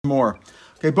more.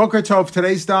 Okay, Boker Tov.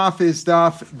 Today's daf is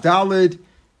daf Dalid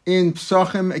in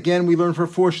Psachim. Again, we learn for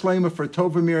 4 Shlema for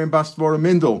Tova Miriam Bas Dvorah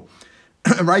Mindel,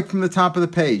 right from the top of the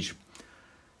page.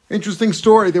 Interesting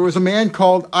story. There was a man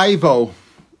called Ivo.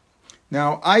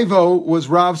 Now, Ivo was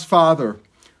Rav's father.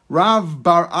 Rav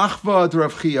Bar Achva de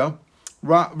Rav Chia.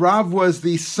 Rav was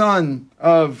the son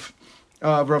of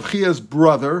Rav Chia's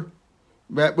brother.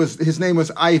 His name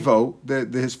was Ivo,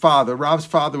 his father. Rav's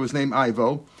father was named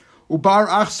Ivo. Ubar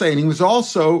Achsein, he was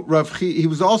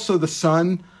also the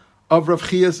son of Rav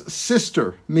Chia's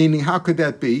sister. Meaning, how could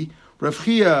that be? Rav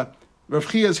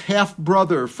Chia's half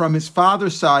brother from his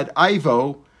father's side,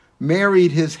 Ivo,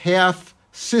 married his half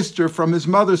sister from his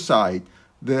mother's side.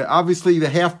 Obviously, the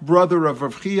half brother of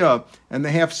Rav Chia and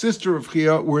the half sister of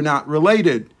Chia were not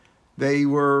related. They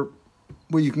were,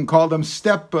 well, you can call them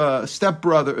step siblings,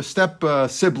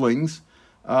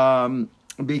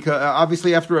 because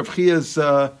obviously after Rav Chia's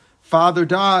father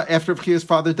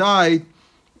died,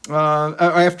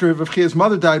 after Rav Chia's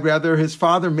mother died, rather, his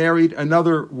father married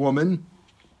another woman,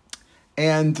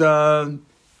 and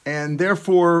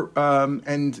therefore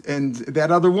and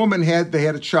that other woman had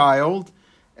a child.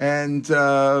 And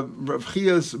Rav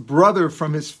Chia's brother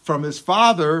from his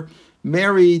father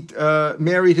married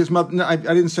his mother. No, I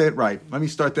didn't say it right. Let me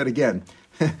start that again.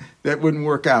 That wouldn't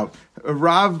work out.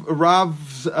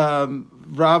 Rav's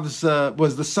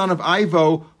was the son of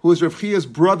Ivo, who was Rav Chia's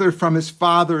brother from his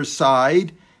father's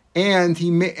side, and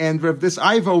this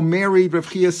Ivo married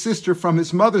Rav Chia's sister from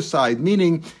his mother's side,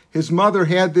 meaning his mother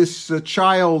had this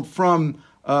child from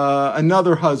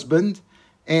another husband.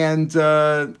 And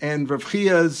Rav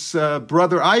Chia's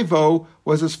brother Ivo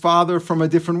was his father from a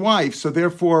different wife. So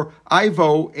therefore,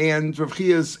 Ivo and Rav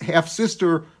Chia's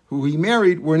half-sister, who he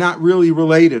married, were not really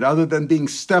related, other than being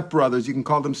stepbrothers. You can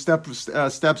call them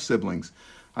step-siblings.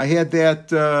 I had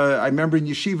that, I remember in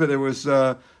yeshiva there was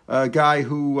a guy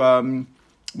who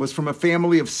was from a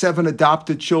family of 7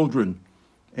 adopted children.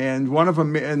 And one of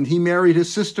them, and he married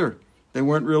his sister. They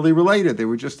weren't really related. They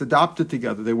were just adopted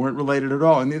together. They weren't related at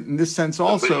all. And in this sense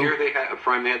also... But here they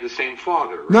had the same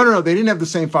father, right? No. They didn't have the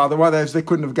same father. Why? That is, they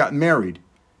couldn't have gotten married.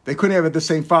 They couldn't have had the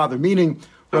same father. Meaning,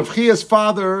 Rav Chia's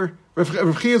brother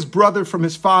from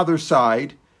his father's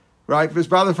side, right? His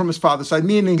brother from his father's side,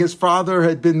 meaning his father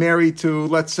had been married to,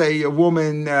 let's say, a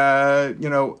woman,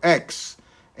 X.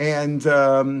 And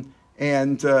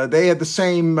they had the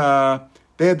same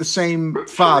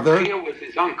father. Rav Chia was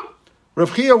his uncle.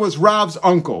 Rav Chia was Rav's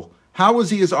uncle. How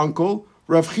was he his uncle?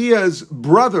 Rav Chia's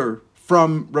brother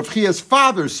from Rav Chia's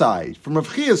father's side,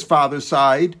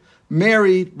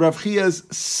 married Rav Chia's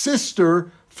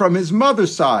sister from his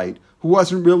mother's side, who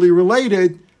wasn't really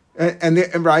related,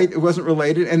 it wasn't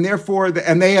related, and therefore,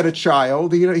 they had a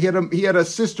child. He had a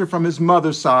sister from his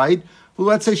mother's side, who,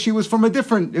 let's say, who was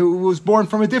born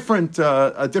from a different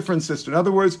sister. In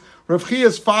other words, Rav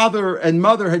Chia's father and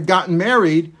mother had gotten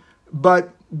married, but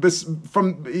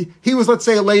he was, let's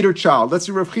say, a later child. Let's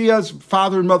say Rav Chia's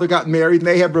father and mother got married, and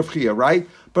they had Rav Chia, right?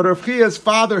 But Rav Chia's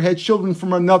father had children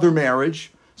from another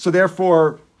marriage, so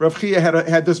therefore Rav Chia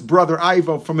had this brother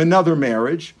Ivo from another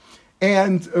marriage,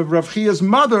 and Rav Chia's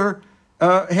mother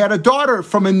had a daughter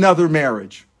from another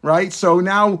marriage, right? So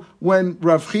now when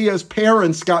Rav Chia's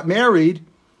parents got married,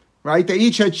 right, they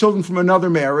each had children from another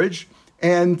marriage.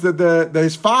 And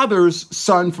his father's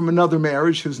son from another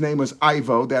marriage, whose name was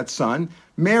Ivo, that son,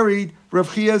 married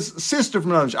Rav Chia's sister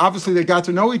from another marriage. Obviously, they got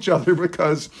to know each other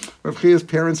because Rav Chia's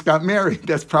parents got married.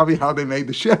 That's probably how they made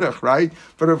the shidduch, right?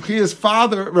 But Rav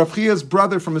Chia's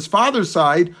brother from his father's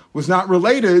side was not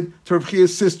related to Rav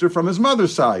Chia's sister from his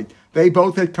mother's side. They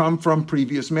both had come from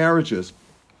previous marriages.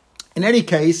 In any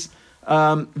case,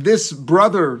 this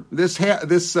brother, this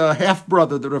half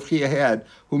brother that Rav Chia had,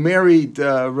 who married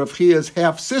Rav Chia's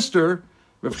half sister,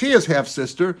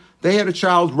 they had a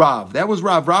child, Rav. That was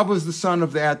Rav. Rav was the son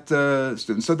of that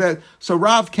student. So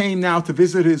Rav came now to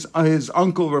visit his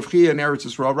uncle Rav Chia in Eretz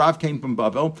Yisrael. Rav came from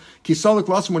Bavel. Kisolik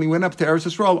Losam, when he went up to Eretz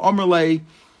Yisrael, Omerlei.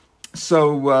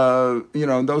 So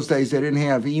in those days they didn't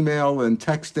have email and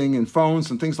texting and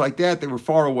phones and things like that. They were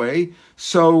far away.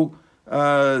 So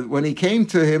when he came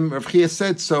to him, Rav Chia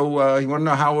said, he wanted to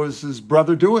know how was his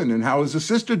brother doing and how was his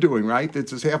sister doing, right?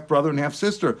 It's his half-brother and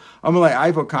half-sister. Amalei,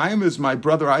 Ivo Kayim, is my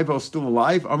brother Ivo still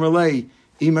alive? Amalei,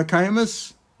 Ima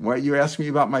Kayimus? Why you asking me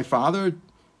about my father?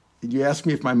 Did you ask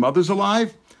me if my mother's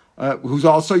alive? Who's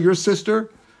also your sister?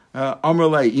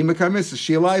 Amalei, Ima Kayimus, is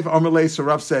she alive? Amalei, so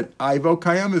Rav said, Ivo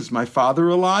Kayim, is my father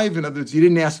alive? In other words, you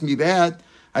didn't ask me that.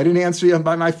 I didn't answer you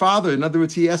by my father. In other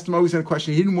words, he asked him always in a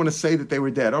question. He didn't want to say that they were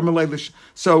dead.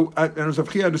 So, and Rav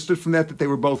Chia understood from that they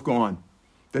were both gone.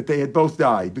 that they had both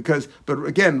died. But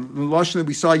again, the lashon that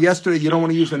we saw yesterday, you don't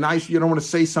want to use you don't want to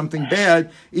say something bad.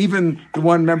 Even the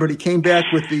one, remember, he came back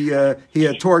with he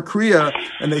had Torah Kriya,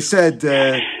 and they said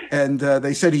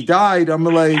he died.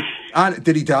 Amalei,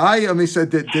 did he die? They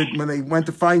said that when they went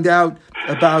to find out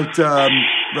about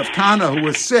Rav Kana, who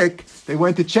was sick, they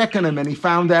went to check on him, and he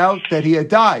found out that he had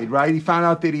died. Right? He found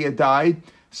out that he had died.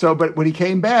 So, but when he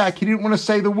came back, he didn't want to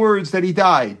say the words that he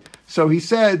died. So he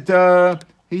said.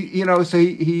 He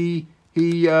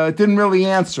didn't really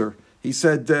answer. He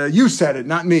said, you said it,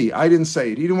 not me. I didn't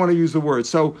say it. He didn't want to use the word.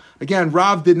 So again,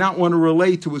 Rav did not want to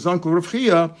relate to his uncle Rav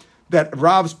Chia that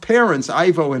Rav's parents,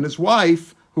 Ivo and his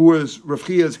wife, who was Rav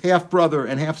Chia's half-brother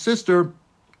and half-sister,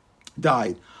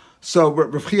 died. So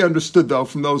Rav Chia understood, though,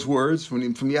 from those words. When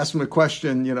he asked him a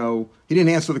question, he didn't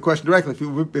answer the question directly.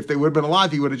 If they would have been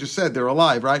alive, he would have just said they're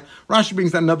alive, right? Rashi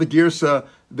brings down another girsa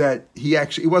that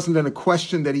it wasn't in a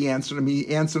question that he answered him. He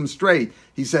answered him straight.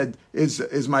 He said, "Is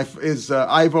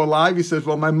Ivo alive?" He says,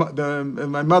 "Well, my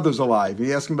mother's alive."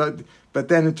 He asked him but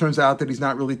then it turns out that he's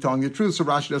not really telling the truth. So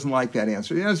Rashi doesn't like that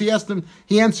answer. As he asked him,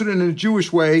 he answered it in a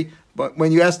Jewish way. But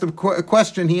when you asked him a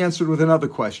question, he answered with another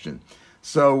question.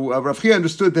 So Rav Chia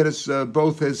understood that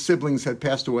both his siblings had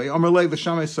passed away. Amarlei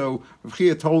l'shames. So Rav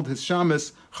Chia told his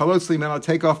shames, "Chalotzli, man, I'll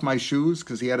take off my shoes,"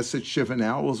 because he had to sit shiva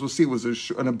now. We'll see, it was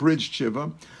an abridged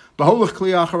shiva. B'holach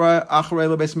kli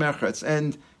acharei lebeis merchetz,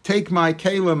 and take my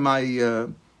kalim,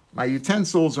 my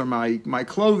utensils or my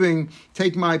clothing,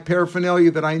 take my paraphernalia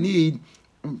that I need,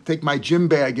 take my gym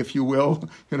bag, if you will.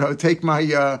 Take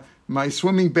my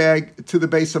swimming bag to the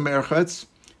Beis HaMerchetz.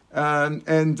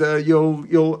 And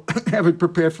you'll have it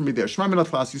prepared for me there. Shema Minat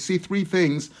Chlas. You see three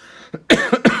things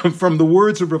from the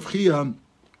words of Rav Chia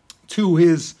to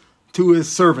his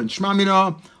servant. Shema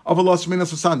Mina Avalos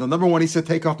Minas Asanda. Number one, he said,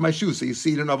 "Take off my shoes." So you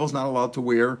see, the novel's not allowed to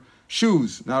wear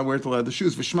shoes, not allowed to wear the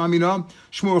shoes. V'Shema Mina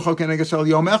Shmur Chok Enegasel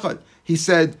Yom Echad. He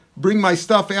said, "Bring my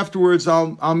stuff afterwards.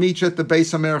 I'll meet you at the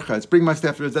Beis HaMerchetz." Bring my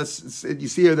stuff afterwards. You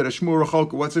see here that a Shmur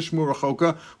Rechoka. What's a Shmur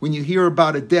Rechoka? When you hear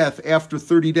about a death after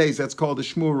 30 days, that's called a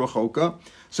Shmur Rechoka.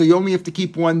 So you only have to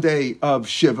keep 1 day of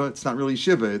Shiva. It's not really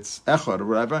Shiva, it's Echad or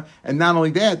whatever. And not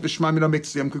only that, V'Shema Mina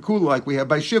Mixed Yom Kekula, like we have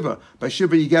by Shiva. By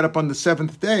Shiva, you get up on the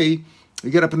 7th day. You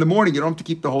get up in the morning. You don't have to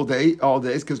keep the whole day, all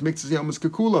days, because Mixed Yom is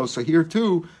Kekulo. So here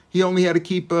too, he only had to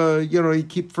keep, he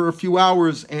keep for a few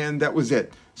hours, and that was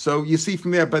it. So you see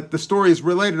from there, but the story is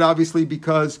related, obviously,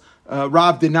 because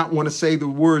Rav did not want to say the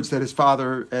words that his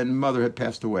father and mother had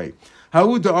passed away.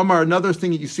 Ha'ud Omar, another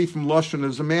thing that you see from Lashon,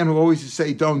 is a man who always used to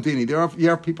say, "Don't dini." You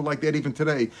have people like that even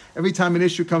today. Every time an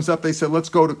issue comes up, they say, "Let's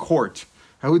go to court."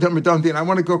 Ha'ud Omar, "Don't dini." I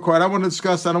want to go to court. I want to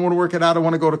discuss. I don't want to work it out. I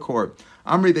want to go to court.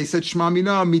 Amri, they said, "Shema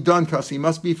Mina Midan Kas." He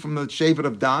must be from the Shevet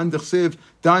of Dan. D'chsiv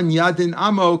Dan Yadin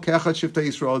Amo Kechat Shiftei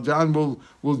Yisrael. Dan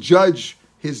will judge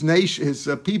his nation, his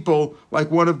people, like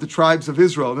one of the tribes of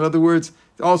Israel. In other words,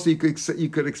 also you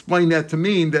could explain that to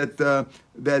mean that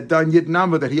Dan Yidin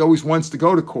Amo, that he always wants to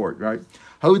go to court, right?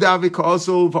 Ha'udavik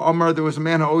also v'Amar. There was a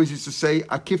man who always used to say,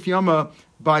 "Akif Yama,"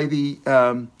 by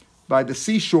the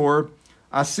seashore.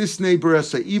 Asisne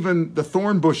Beresa, even the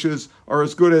thorn bushes are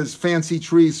as good as fancy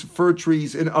trees, fir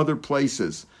trees in other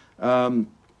places.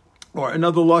 Or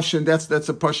another lashon, that's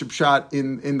a pashup shot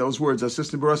in those words,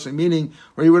 Asisne Beresa, meaning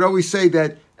where he would always say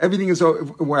that everything is,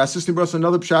 where Asisne Beresa,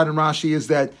 another shot in Rashi is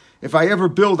that if I ever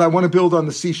build, I want to build on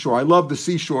the seashore. I love the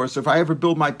seashore, so if I ever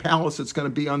build my palace, it's going to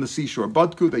be on the seashore.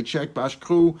 Badku, they checked,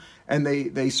 Bashkru, and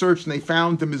they searched and they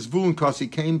found him as Zvulun, because he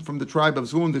came from the tribe of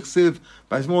Zvulun. D'chsiv,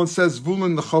 by Zvulun says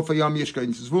Zvulun the Chofayam Yishka.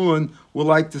 Zvulun will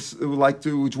like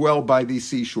to dwell by the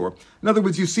seashore. In other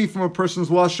words, you see from a person's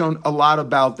lashon a lot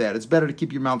about that. It's better to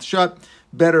keep your mouth shut.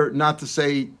 Better not to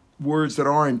say words that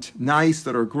aren't nice,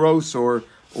 that are gross or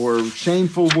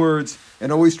shameful words,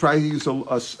 and always try to use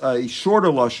a shorter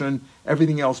lashon.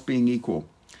 Everything else being equal.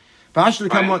 Brian,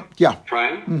 yeah.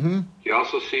 Brian, mm-hmm. You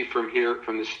also see from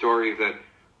the story that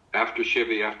after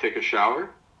Shiva you have to take a shower?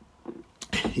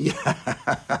 Yeah.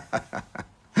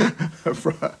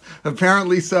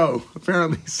 Apparently so.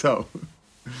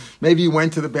 Maybe he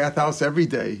went to the bathhouse every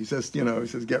day. He says, get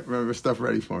stuff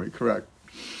ready for me. Correct.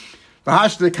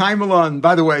 Bahashta Kaimalon,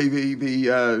 by the way,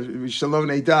 the Shalom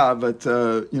Neidah, but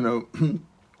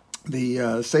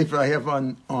the sefer I have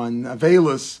on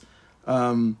Avelis,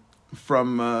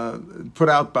 from put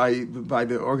out by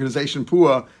the organization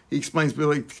Pua, he explains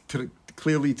really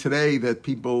clearly today that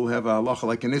people have a halacha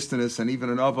like an istinus, and even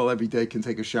an oval every day can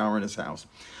take a shower in his house.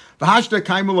 V'hashta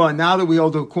kaimula. Now that we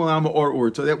hold the kulam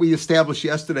or, so that we established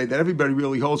yesterday that everybody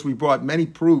really holds, we brought many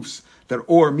proofs that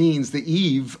or means the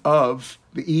eve of,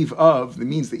 that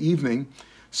means the evening.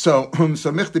 So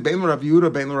michti bein Rav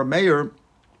Yehuda bein Rav Meir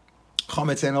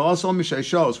Chometz and also Mishay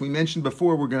shows. We mentioned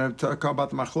before we're going to talk about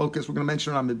the machlokas. We're going to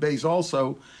mention it on the base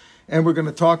also, and we're going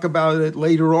to talk about it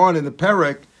later on in the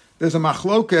perek. There's a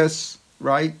machlokas,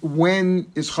 right?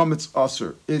 When is chometz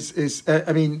aser? There's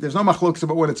no machlokas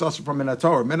about when it's aser from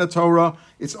Minatorah. Minatorah,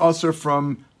 it's aser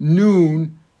from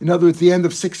noon. In other words, the end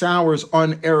of 6 hours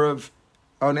on Erev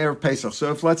Pesach.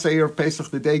 So if, let's say, Erev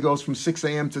Pesach, the day goes from 6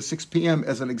 a.m. to 6 p.m.,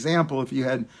 as an example, if you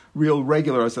had real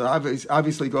regular, so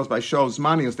obviously it goes by shows,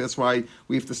 manios, that's why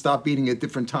we have to stop eating at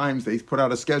different times. They put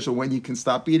out a schedule when you can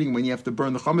stop eating, when you have to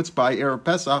burn the chametz by Erev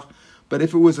Pesach. But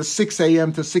if it was a 6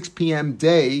 a.m. to 6 p.m.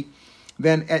 day,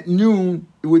 then at noon,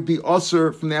 it would be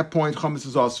usher. From that point, chametz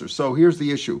is usher. So here's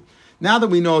the issue. Now that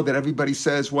we know that everybody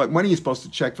says, when are you supposed to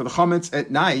check for the chametz?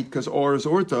 At night, because or is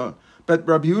orta. But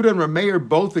Rabbi Yehuda and Rabbi Meir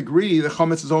both agree the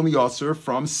chametz is only usher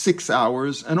from 6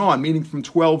 hours and on, meaning from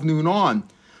 12 noon on.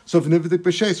 So if nividik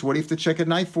b'shes, what do you have to check at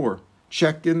night for?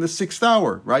 Check in the 6th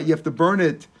hour, right? You have to burn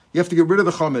it. You have to get rid of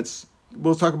the chametz.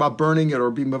 We'll talk about burning it or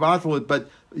being mevatel it,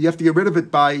 but you have to get rid of it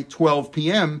by 12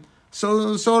 p.m.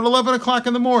 So at 11 o'clock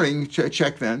in the morning,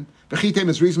 check then. V'chitem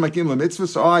is reason makim lemitzvah.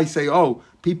 So I say,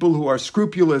 people who are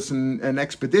scrupulous and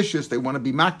expeditious, they want to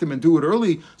be makdim and do it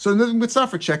early. So nothing but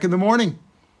suffer. Check in the morning.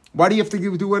 Why do you have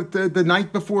to do it the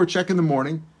night before? Check in the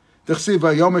morning. Right? So it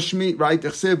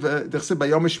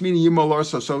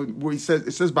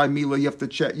says by Mila, you have to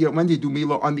check. When do you do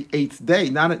Mila? On the 8th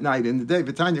day, not at night, in the day.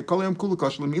 You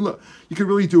can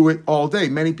really do it all day.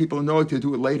 Many people know to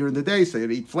do it later in the day, say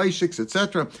at eat fleishiks,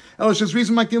 etc. Elish's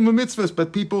reason might give them mitzvahs,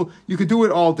 but people, you could do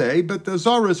it all day. But the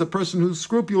Zara is a person who's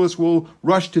scrupulous, will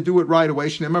rush to do it right away.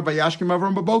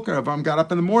 Avram got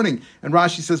up in the morning, and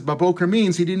Rashi says Baboker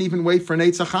means he didn't even wait for an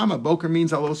Eitzachama. Boker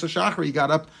means Alos Shachar. He got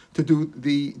up to do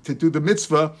the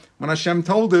mitzvah when Hashem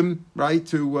told him, right,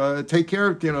 to take care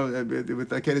of, with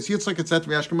the Kedes Yitzchak,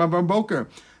 etc. Yashkem Avram Boker.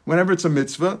 Whenever it's a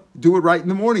mitzvah, do it right in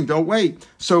the morning. Don't wait.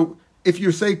 So if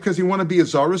you say because you want to be a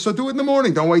Zara, so do it in the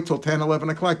morning. Don't wait till 10, 11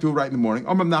 o'clock. Do it right in the morning.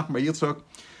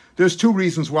 There's 2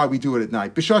 reasons why we do it at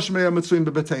night.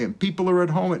 People are at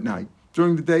home at night.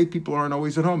 During the day, people aren't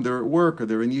always at home. They're at work or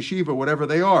they're in yeshiva, whatever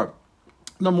they are.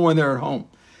 Number 1, they're at home.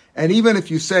 And even if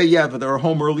you say, but they're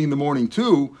home early in the morning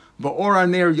too,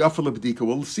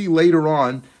 we'll see later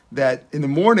on that in the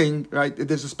morning, right,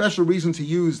 there's a special reason to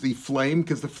use the flame,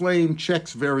 because the flame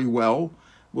checks very well.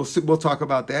 We'll talk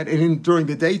about that. And during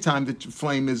the daytime, the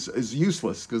flame is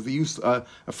useless, because a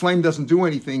flame doesn't do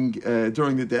anything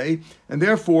during the day. And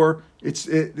therefore,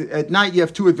 at night you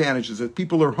have 2 advantages. That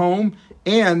people are home,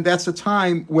 and that's a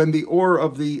time when the ore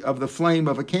of the flame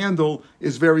of a candle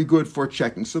is very good for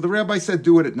checking. So the rabbi said,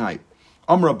 do it at night.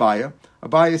 Amr Abaya.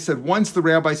 Abaya said, once the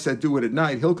rabbi said, do it at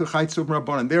night, Hilka Chaitzov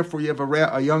Rabbanan, therefore you have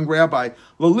a young rabbi,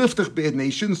 L'liftach be'ednei, he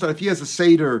shouldn't start, if he has a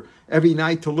Seder every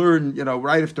night to learn,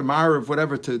 right after Marav,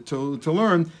 whatever, to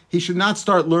learn, he should not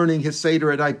start learning his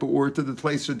Seder at night, or to the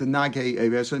place of the Nagei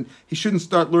Eves, and he shouldn't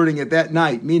start learning it that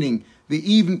night, meaning the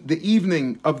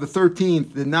evening of the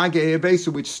 13th, the Nagei Eves,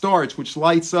 which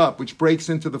lights up, which breaks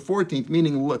into the 14th,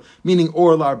 meaning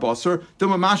Orlar Basar,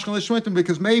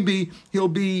 because maybe he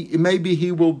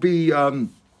will be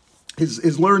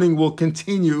his learning will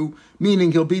continue,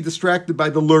 meaning he'll be distracted by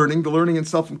the learning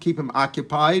itself will keep him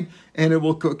occupied, and it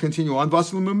will continue on.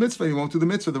 Vasalim mitzvah, he won't do the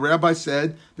mitzvah. The rabbi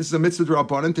said this is a mitzvah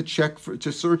d'Rabbanan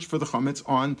to search for the chametz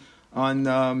on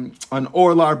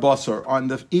Orlar Basar, on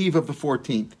the eve of the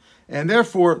 14th. And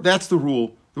therefore, that's the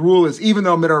rule. The rule is, even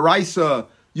though midaraisa,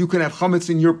 you can have chametz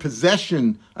in your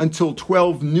possession until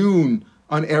 12 noon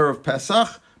on Erev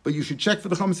Pesach, but you should check for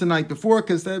the chametz the night before,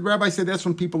 because the rabbi said that's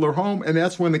when people are home, and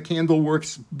that's when the candle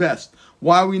works best.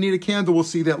 Why we need a candle, we'll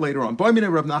see that later on.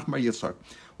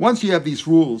 Once you have these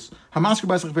rules,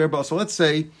 so let's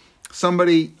say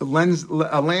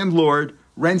a landlord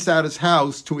rents out his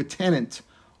house to a tenant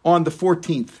on the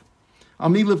 14th.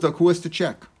 Who has to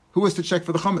check? Who has to check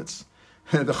for the chametz?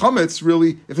 The chametz,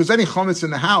 really, if there's any chametz in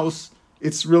the house,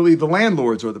 it's really the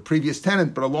landlord's or the previous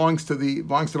tenant, but belongs to the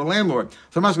landlord.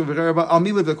 So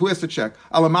who has to check?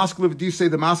 Do you say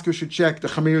the masker should check the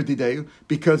chamir dideu,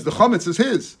 because the chametz is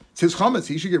his? It's his chametz.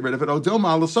 He should get rid of it.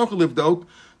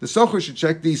 The socher should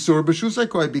check the isur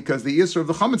b'shusay, because the isur of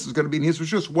the chametz is going to be in his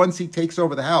reshus once he takes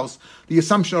over the house. The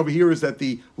assumption over here is that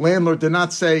the landlord did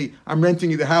not say, I'm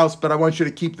renting you the house, but I want you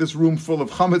to keep this room full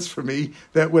of chametz for me,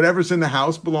 that whatever's in the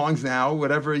house belongs now,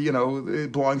 whatever,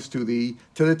 it belongs to the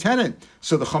tenant.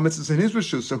 So the chametz is in his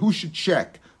reshus. So who should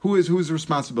check? Who's the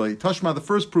responsibility? Tashma, the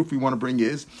first proof we want to bring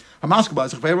is the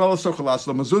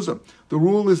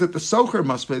rule is that the socher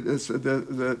must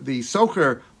the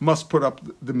socher must put up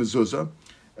the mezuzah.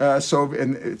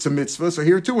 And it's a mitzvah. So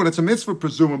here too, when it's a mitzvah,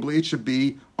 presumably it should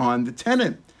be on the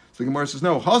tenant. So So the Gemara says,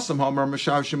 no, Hasam Hamar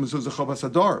Mashavshim Mezuzah Chavas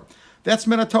Hadar. That's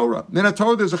Minatorah.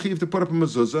 Minatorah, there's a chiv to put up a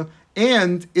mezuzah,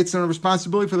 and it's a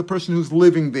responsibility for the person who's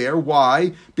living there.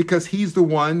 Why? Because he's the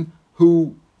one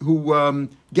who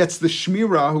gets the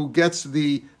shmirah, who gets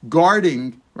the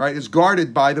guarding, right, is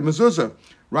guarded by the mezuzah.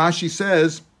 Rashi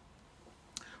says,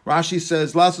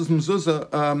 Lasus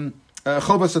mezuzah,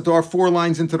 Chovas Hadar, 4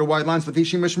 lines into the white lines, so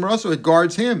it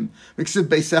guards him. When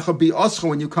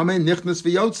you come in, nichnas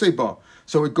v'yotzeba,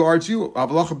 so it guards you.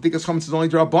 Avlach b'dikas chametz is only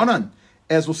drabanan.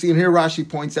 As we'll see in here, Rashi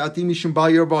points out, the Isra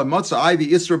Bal Yerba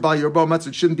Matzah,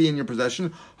 it shouldn't be in your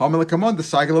possession. The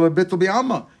cycle of a bit will be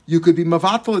Alma. You could be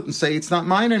Mavatal and say, it's not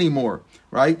mine anymore,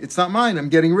 right? It's not mine, I'm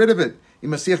getting rid of it.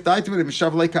 It's not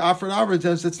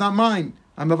mine,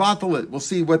 I'm Mavatal it. We'll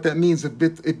see what that means, if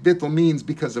Bittul means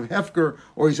because of Hefker,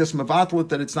 or he's just Mavatal it,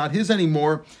 that it's not his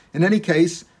anymore. In any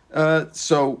case,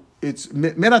 so it's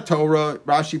Minatorah.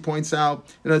 Rashi points out,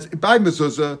 it's by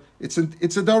mezuzah. It's a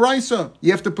daraisa.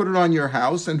 You have to put it on your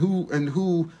house, and who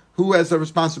has the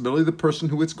responsibility? The person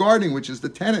who it's guarding, which is the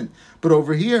tenant. But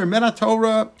over here,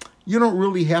 Minatorah, you don't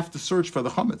really have to search for the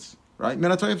chametz, right?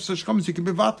 Minatorah, you have to search chametz. You can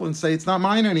be vatal and say it's not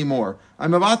mine anymore.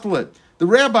 I'm a vatal it. The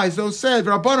rabbis, though, said,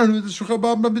 Rabbanan, who is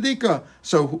the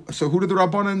So who did the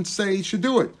Rabbanan say should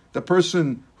do it? The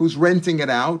person who's renting it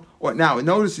out. Or now,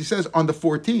 notice he says on the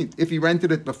 14th. If he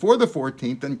rented it before the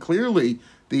 14th, then clearly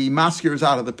the maskir is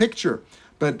out of the picture.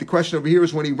 But the question over here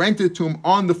is when he rented it to him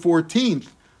on the 14th,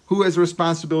 who has the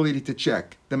responsibility to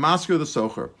check? The maskir or the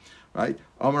socher, right?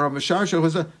 So who has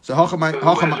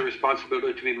the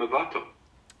responsibility to be mavatal?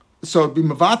 So be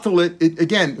mavatal it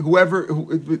again.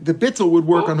 The bittul would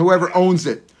work on whoever owns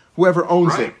it. Whoever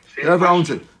owns it.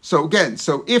 So again,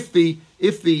 so if the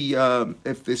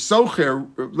socher,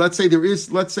 let's say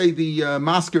the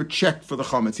masker checked for the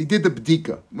chametz, he did the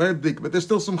bdika, but there's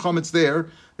still some chametz there.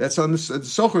 That's on the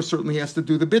socher. Certainly has to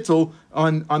do the bittul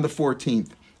on the 14th.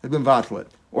 Has been vatlet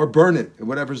or burn it,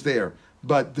 whatever's there.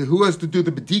 But who has to do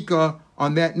the bdika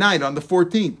on that night, on the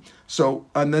 14th? So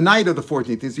on the night of the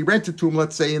 14th, as he rented to him,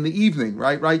 let's say in the evening,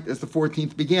 right as the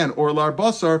 14th began, or lar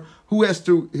basar, who has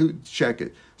to check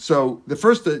it? So the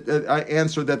first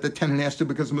answer that the tenant has to,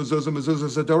 because mezuzah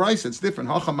is a doraisa, it's different.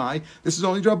 Hachamai, this is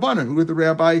only drabanan. Who did the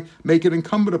rabbi make it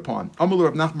incumbent upon? Amar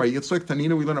Rav Nachman bar Yitzchak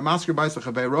Tanina, we learn a masker by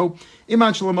Sechavero.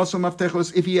 Iman shalom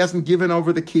maftechos. If he hasn't given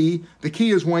over the key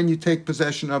is when you take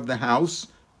possession of the house,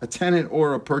 a tenant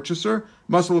or a purchaser,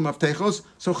 masal maftechos.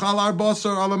 So chalar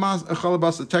basar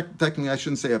chalabasa. Technically, I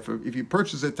shouldn't say if you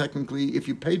purchase it. Technically, if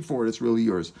you paid for it, it's really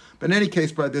yours. But in any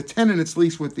case, by the tenant, it's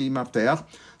leased with the maftech.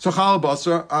 So chalar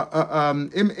basar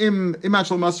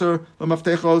imachal masar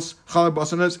lamaftechos chalar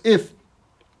basar.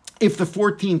 If the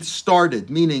 14th started,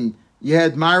 meaning you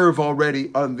had Ma'ariv already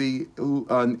on the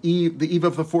eve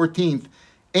of the 14th,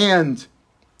 and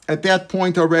at that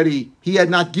point already he had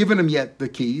not given him yet the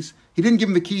keys. He didn't give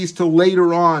him the keys till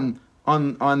later on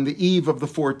the eve of the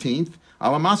 14th.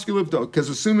 Because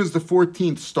as soon as the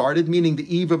 14th started, meaning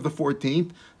the eve of the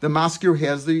 14th, the maskir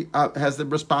has the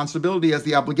responsibility, has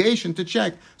the obligation to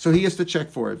check. So he has to check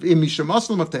for it.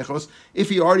 If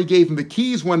he already gave him the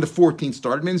keys when the 14th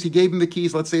started, means he gave him the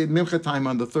keys, let's say at Mincha time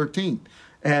on the 13th,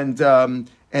 and now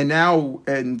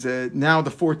the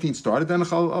 14th started. Then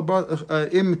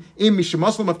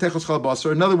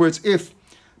in other words, if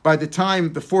by the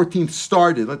time the 14th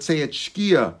started, let's say at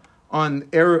Shkia on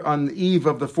the eve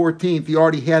of the 14th, he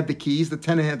already had the keys, the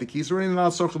tenant had the keys. Those are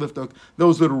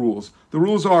the rules. The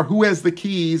rules are who has the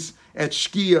keys at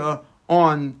Shkia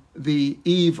on the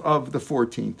eve of the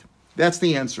 14th. That's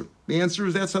the answer. The answer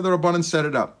is that's how the Rabbanan set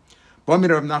it up. What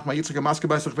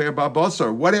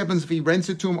happens if he rents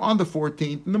it to him on the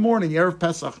 14th in the morning, Erev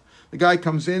Pesach? The guy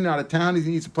comes in out of town, he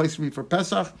needs a place to be for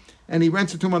Pesach, and he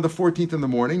rents it to him on the 14th in the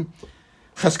morning.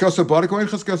 Can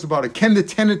the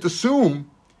tenant assume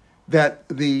that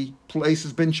the place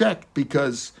has been checked?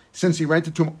 Because since he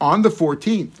rented to him on the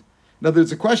 14th, in other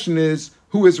words, the question is,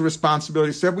 who has the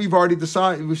responsibility? So we've already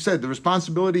decided, we've said the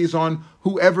responsibility is on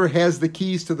whoever has the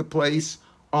keys to the place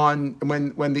on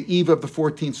when the eve of the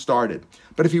 14th started.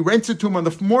 But if he rents it to him on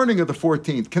the morning of the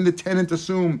 14th, can the tenant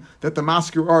assume that the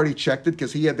masker already checked it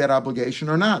because he had that obligation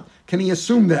or not? Can he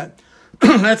assume that?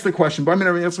 That's the question.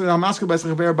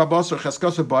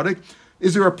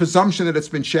 Is there a presumption that it's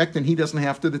been checked and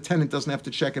the tenant doesn't have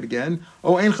to check it again?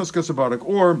 Or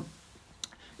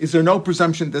is there no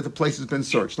presumption that the place has been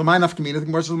searched? What's the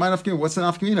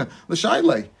nafkamina?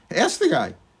 L'shayle. Ask the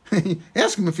guy.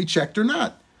 Ask him if he checked or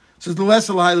not. Says the less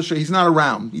he's not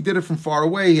around. He did it from far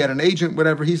away. He had an agent,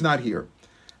 whatever. He's not here.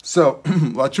 So, should we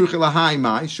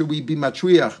be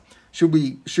matriach? Should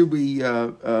we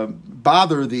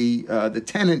bother the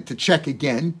tenant to check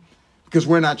again? because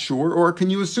we're not sure, or can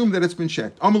you assume that it's been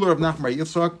checked? Amalur of Nachman Bar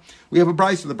Yitzchak, we have a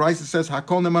brisa. The brisa says,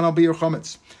 Hakol neman al bir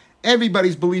chametz.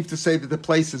 Everybody's believed to say that the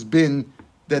place has been,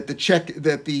 that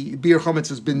the bir chametz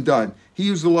has been done. He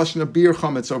used the lashon of bir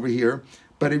chametz over here,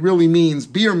 but it really means,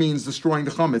 bir means destroying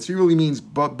the chametz. He really means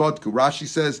bodku. Rashi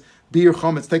says, bir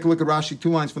chametz. Take a look at Rashi, 2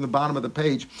 lines from the bottom of the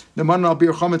page. Neman al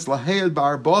bir chametz laheil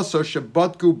bar baso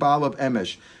shebodku bal of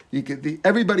emesh.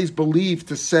 Everybody's believed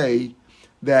to say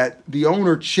that the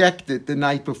owner checked it the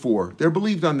night before. They're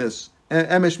believed on this.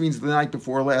 Emesh means the night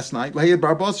before, last night.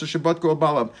 Everybody's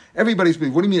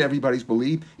believed. What do you mean everybody's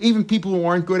believed? Even people who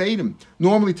aren't good Eidim.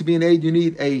 Normally to be an Eid, you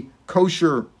need a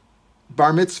kosher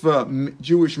bar mitzvah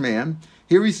Jewish man.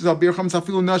 Here he says, even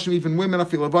women,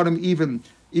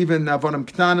 even avadim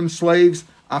ktanim, slaves,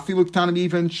 afilu ktanim,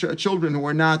 even children who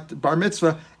are not bar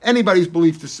mitzvah. Anybody's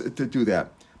believed to do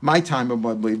that. My time of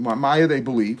belief, Maya they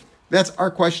believe. That's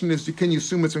our question: is can you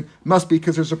assume it must be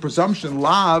because there's a presumption?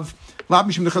 Lav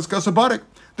mishum dechazkas habarik.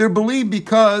 They're believed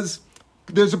because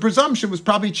there's a presumption. It was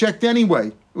probably checked anyway.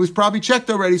 It was probably checked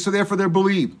already, so therefore they're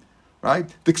believed. Right?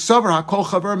 The ksavar hakol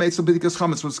chaver meitzel b'dikas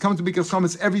chametz. When it's come to b'dikas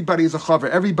chametz, everybody is a chaver.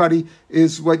 Everybody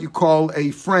is what you call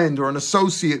a friend or an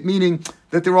associate, meaning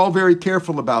that they're all very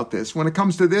careful about this. When it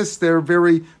comes to this,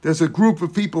 there's a group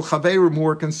of people, chaverim, who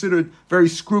are considered very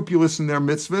scrupulous in their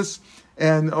mitzvahs.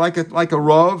 And like a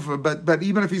Rav, but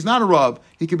even if he's not a Rav,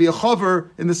 he could be a Chaver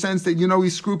in the sense that,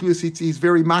 he's scrupulous, he's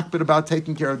very makbid about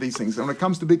taking care of these things. And when it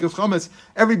comes to Bikas Chametz,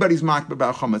 everybody's makbid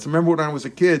about Chametz. I remember when I was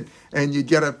a kid, and you'd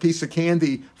get a piece of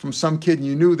candy from some kid, and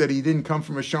you knew that he didn't come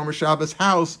from a Shomer Shabbos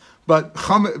house, but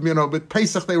but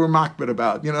Pesach they were makbid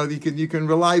about. You can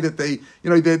rely that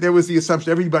there was the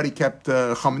assumption everybody kept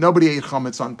chametz. Nobody ate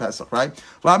chametz on Pesach, right?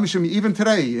 Even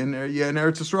today in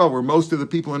Eretz Yisrael, where most of the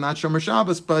people are not Shomer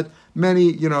Shabbos, but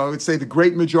many, I would say the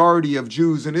great majority of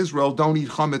Jews in Israel don't eat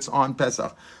chametz on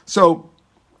Pesach. So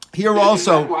here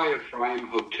also, is that why Ephraim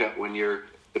Hotel, when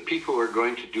the people are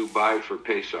going to Dubai for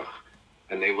Pesach,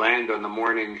 and they land on the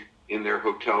morning in their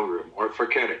hotel room, or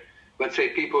forget it. Let's say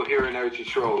people here in Eretz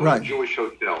Yisrael, right. A Jewish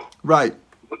hotel. Right.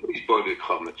 Nobody's boded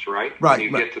chametz, right? Right. When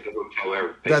you get to the hotel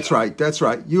area. That's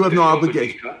right. You have no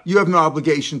obligation. You have no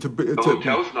obligation to. The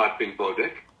hotel's not being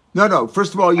boded. No.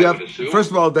 First of all,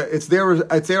 it's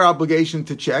their obligation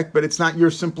to check, but it's not.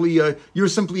 You're simply a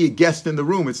guest in the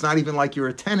room. It's not even like you're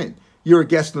a tenant. You're a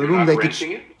guest in the room. They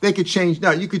could change.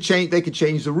 No, you could change. They could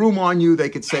change the room on you. They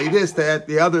could say this, that,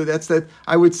 the other. That's that.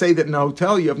 I would say that in a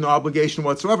hotel you have no obligation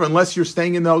whatsoever, unless you're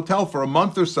staying in the hotel for a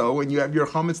month or so and you have your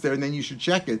chametz there, and then you should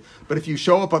check it. But if you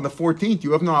show up on the 14th,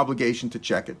 you have no obligation to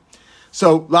check it.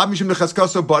 So, when it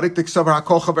comes to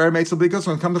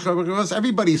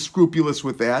everybody is scrupulous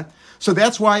with that. So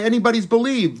that's why anybody's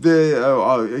believed.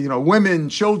 Women,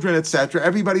 children, etc.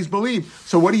 Everybody's believed.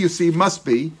 So what do you see? Must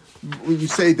be. When you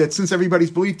say that since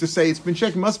everybody's believed to say it's been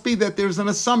checked, it must be that there's an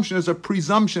assumption, there's a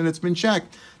presumption it's been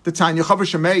checked. The Tanya Chaver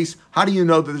Shemeis, how do you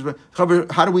know that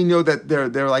how do we know that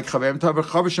they're like Chaver? Chaver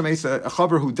Shemeis, a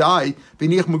Chaver who died, he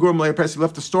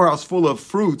left a storehouse full of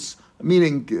fruits,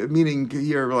 meaning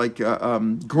here like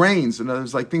grains, and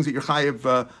there's like things that you're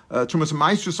chayiv trumas and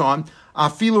maestros on.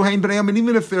 Afilu hein b'nei, and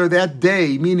even if they're that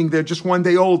day, meaning they're just one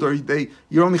day old, or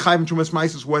you're only chayiv trumas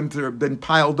maestros when they're been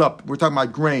piled up. We're talking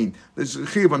about grain. There's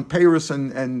chayiv on peiros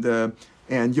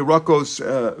and Yerakos,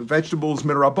 vegetables,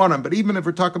 midrabanan. But even if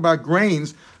we're talking about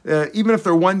grains, even if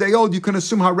they're one day old, you can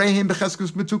assume hareim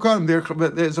becheskes metukanim.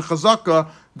 There's a chazaka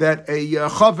that a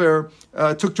chaver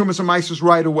took trumas and maestros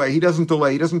right away. He doesn't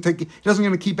delay. He doesn't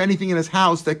going to keep anything in his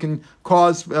house that can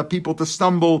cause people to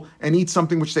stumble and eat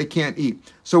something which they can't eat.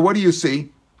 So what do you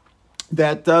see?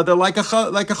 That they're like a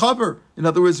chaver. In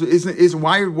other words,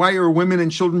 why are women and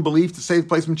children believed to say the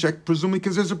place been checked? Presumably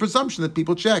because there's a presumption that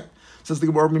people check. Says the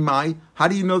Gemara, how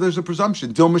do you know there's a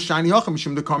presumption?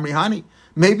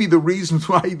 Maybe the reason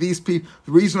why the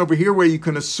reason over here where you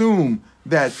can assume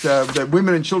that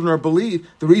women and children are believed,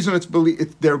 the reason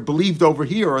they're believed over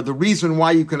here, or the reason why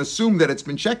you can assume that it's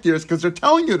been checked here is because they're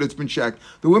telling you that it's been checked.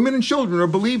 The women and children are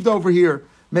believed over here.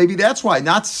 Maybe that's why,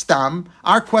 not stam.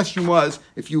 Our question was,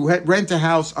 if you rent a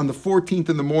house on the 14th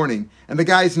in the morning and the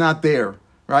guy's not there,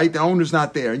 right? The owner's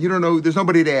not there, and you don't know. There's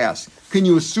nobody to ask. Can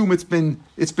you assume it's been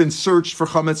searched for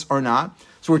chametz or not?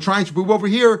 So we're trying to prove over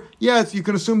here. Yes, you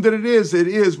can assume that it is. It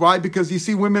is. Why? Because you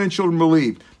see women and children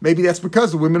believe. Maybe that's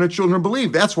because the women and children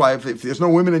believe. That's why if there's no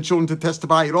women and children to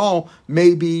testify at all,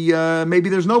 maybe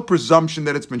there's no presumption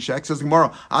that it's been checked. Says the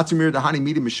Gemara, Atzimir Dahani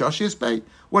Midi Mishashias Bay.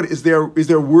 What is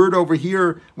there word over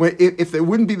here? If there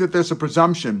wouldn't be that there's a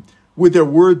presumption, would their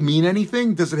word mean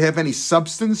anything? Does it have any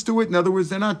substance to it? In other words,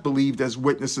 they're not believed as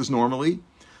witnesses normally.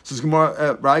 So it's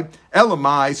Gemara, right?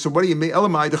 Elamai. So what do you mean?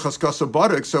 Elamai the chaskasa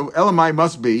barak. So Elamai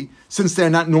must be, since they're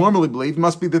not normally believed,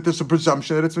 must be that there's a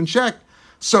presumption that it's been checked.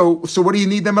 So what do you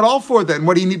need them at all for then?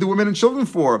 What do you need the women and children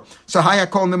for? So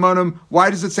Hayakol Nemonim, why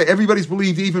does it say everybody's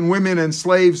believed, even women and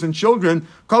slaves and children?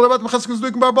 You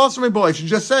should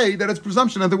just say that it's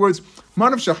presumption. In other words,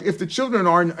 if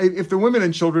the women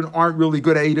and children aren't really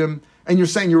good Adam, and you're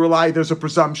saying you rely, there's a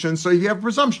presumption, so you have a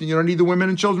presumption. You don't need the women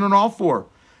and children at all for.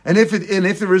 And if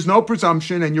there is no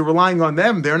presumption and you're relying on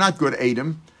them, they're not good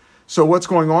Adam. So what's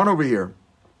going on over here?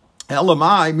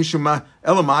 Elamai, mishum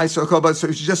Elamai, so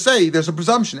you should just say there's a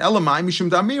presumption. Elamai, mishum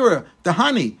damira,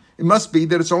 dahani. It must be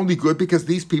that it's only good because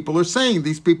these people are saying,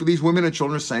 these women and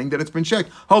children are saying that it's been checked.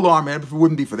 Hold on, man, if it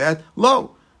wouldn't be for that,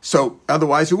 low. So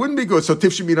otherwise it wouldn't be good. So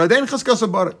tifshimina then chaskasa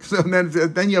barak. So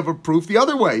then you have a proof the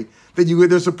other way that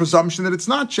there's a presumption that it's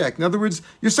not checked. In other words,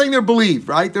 you're saying they're believed,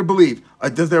 right? They're believed.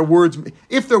 Does their words?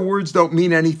 If their words don't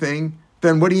mean anything,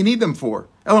 then what do you need them for?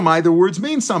 Elamai, their words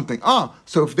mean something.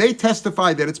 So if they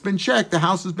testify that it's been checked, the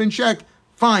house has been checked,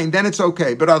 fine, then it's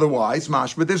okay. But otherwise,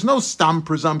 but there's no stam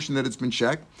presumption that it's been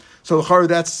checked. So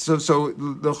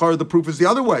the proof is the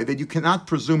other way, that you cannot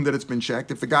presume that it's been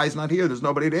checked. If the guy's not here, there's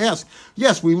nobody to ask.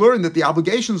 Yes, we learned that the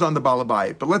obligation's on the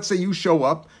Balabayit, but let's say you show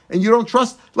up and you don't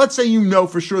trust, let's say you know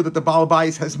for sure that the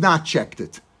Balabayit has not checked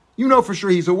it. You know for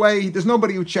sure he's away, there's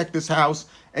nobody who checked this house,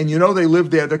 and you know they live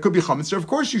there could be chametz there, of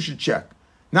course you should check.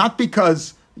 Not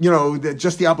because,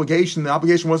 just the obligation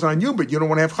wasn't on you, but you don't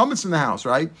want to have chametz in the house,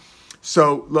 right?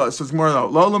 So it's more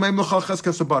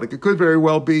it could very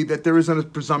well be that there isn't a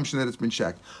presumption that it's been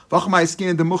checked.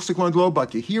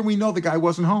 Here we know the guy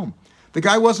wasn't home. The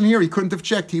guy wasn't here. He couldn't have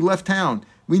checked. He left town.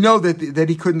 We know that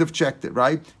he couldn't have checked it,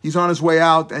 right? He's on his way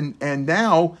out, and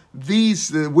now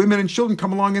these women and children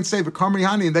come along and say,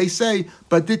 and they say,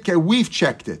 but Ditke, we've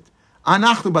checked it.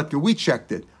 We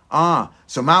checked it.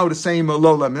 So Mao is saying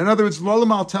Lolam. In other words,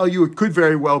 Lolam, I'll tell you, it could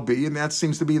very well be, and that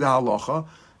seems to be the halacha,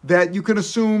 that you can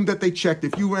assume that they checked.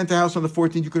 If you rent a house on the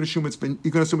 14th, you can assume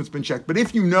it's been checked. But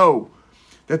if you know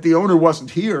that the owner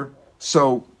wasn't here,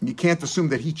 so you can't assume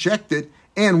that he checked it,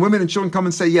 and women and children come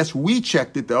and say, yes, we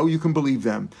checked it, though, you can believe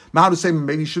them. Mao to say,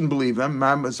 maybe you shouldn't believe them.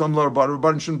 Some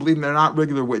Rabbanan shouldn't believe them. They're not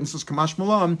regular witnesses. Kamash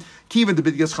Malam, Kiva the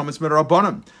Bidgas Chametz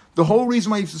Rabbanan. The whole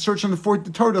reason why you have to search on the 14th,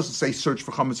 the Torah doesn't say search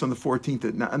for chametz on the 14th,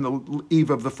 on the eve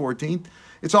of the 14th.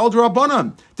 It's all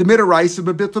D'Rabbanan. The Midaraisa,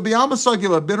 but to be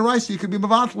Amasagila, Midaraisa, you could be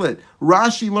Mavatlit.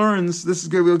 Rashi learns, this is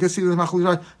good, we'll get to see this,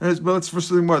 but let's first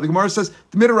something more. The Gemara says,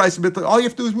 the Midaraisa, all you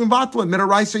have to do is be Mavatlit.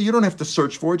 Midaraisa, you don't have to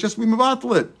search for it, just be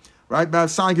Mavatlit. Right?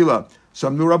 Sagila. So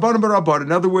in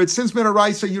other words, since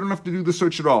Midaraisa, you don't have to do the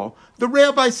search at all. The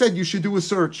rabbi said you should do a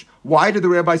search. Why did the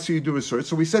rabbi say you do a search?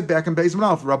 So we said back in Beis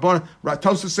Manalf,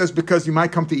 Tosfos says because you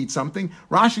might come to eat something.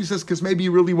 Rashi says because maybe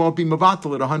you really won't be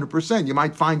mavatal at 100%. You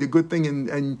might find a good thing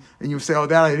and you say, oh,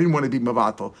 that I didn't want to be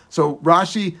mavatal. So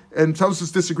Rashi and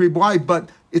Tosfos disagree. Why? But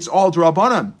it's all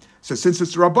D'Rabbanan. So since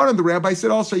it's Rabbanan, the rabbi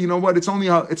said also, you know what? It's only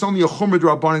a chumrah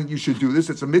Rabbanan. You should do this.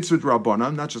 It's a mitzvah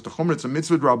Rabbanan, not just a chumrah. It's a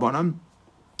mitzvah Rabbanan.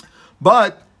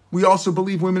 But we also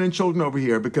believe women and children over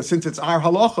here, because since it's our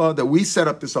halacha that we set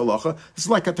up this halacha, this is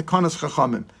like a tekanas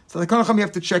chachamim. So the tekanas chachamim, you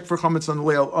have to check for chametz on the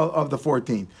leil of the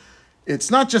 14th. It's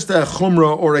not just a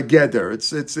chumrah or a geder.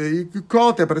 It's you could call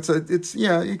it that, but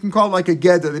you can call it like a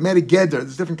geder. They made a geder.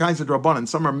 There's different kinds of drabanan.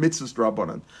 Some are mitzvahs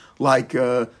drabanan, like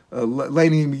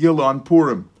lighting Megillah on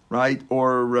Purim, right,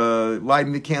 or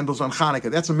lighting the candles on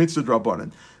Hanukkah. That's a mitzvah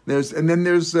drabanan. There's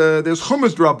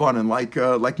chumas drabanan, like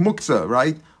muktzah,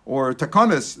 right, or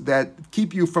takanas that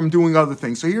keep you from doing other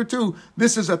things. So here too,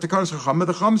 this is a takanas chacham.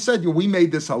 The chacham said, we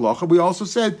made this halacha. We also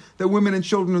said that women and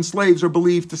children and slaves are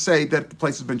believed to say that the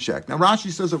place has been checked. Now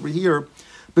Rashi says over here,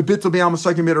 the pasuk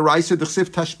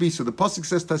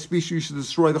says tashbisu, you should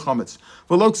destroy the chametz.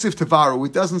 V'lo ksif tevaru.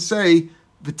 It doesn't say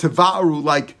the tevaru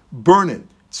like burn it.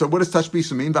 So what does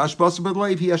tashbisa mean? V'ashbasa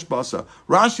b'leiv hi hashbasa.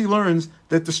 Rashi learns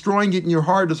that destroying it in your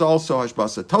heart is also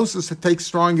hashbasa. Tosfos takes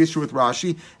strong issue with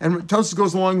Rashi, and Tosfos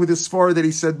goes along with his svara that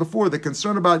he said before. The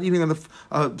concern about eating on the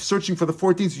searching for the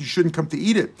 14th, you shouldn't come to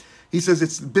eat it. He says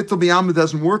it's bittul b'yama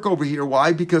doesn't work over here.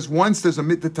 Why? Because once there's the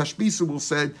tashbisa will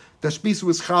said tashbisa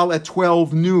was chal at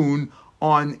 12 noon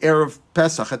on erev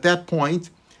Pesach. At that point,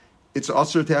 it's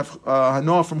also to have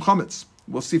hanoah from chametz.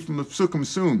 We'll see from the psukim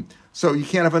soon. So you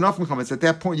can't have enough chametz. At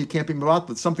that point, you can't be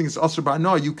mevatel. Something is asur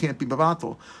ba'ano, you can't be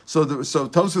mevatel. So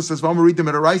Tosfos says, "V'amar read them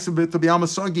at a raisa bit to be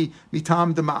amasagi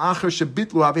mitam de ma'acher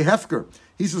shebitlu avi hefker."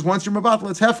 He says, once you're mevatel,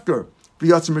 it's hefker.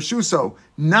 V'yatzim meshuso,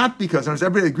 not because, and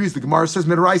everybody agrees. The Gemara says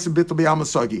midaraisa bit to be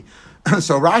amasagi.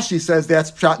 So Rashi says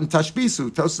that's pshat and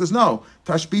tashbisu. Tosfos says no.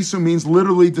 Tashbisu means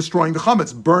literally destroying the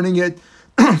chametz, burning it,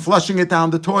 flushing it down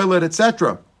the toilet,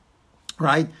 etc.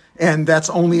 right? And that's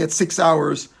only at 6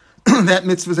 hours. That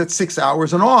mitzvah is at 6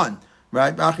 hours and on,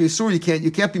 right? You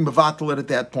can't be mevatel at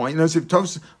that point. And as if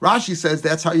Rashi says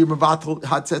that's how you mevatel,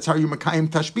 that's how you makayim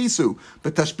tashbisu.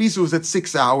 But tashbisu is at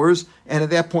 6 hours, and at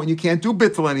that point you can't do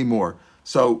bittul anymore.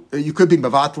 So you could be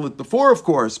mevatel it before, of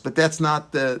course, but that's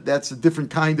a different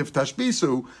kind of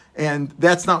tashbisu, and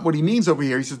that's not what he means over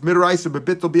here. He says midaraisa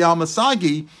bebittul bial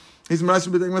masagi. He's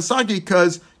masagi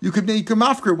because you could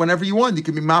mafker it whenever you want. You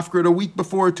can be mafker it a week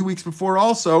before, 2 weeks before,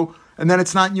 also, and then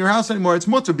it's not in your house anymore. It's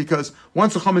mutter because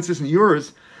once the chametz isn't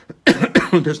yours,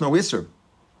 there's no isser.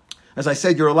 As I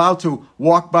said, you're allowed to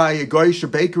walk by a goyish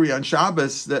bakery on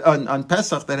Shabbos, on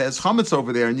Pesach, that has chametz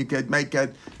over there, and you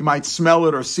might smell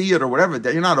it or see it or whatever.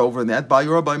 You're not over in that. By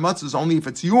your by matzah is only if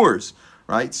it's yours,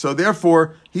 right? So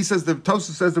therefore, he says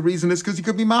Tosfos says the reason is because you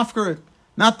could be mafker it,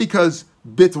 not because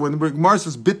bit. When the Gemara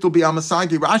says bit will be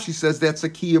amasagi, Rashi says that's a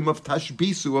kiyum of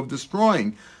tashbisu, of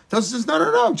destroying. Tosfos says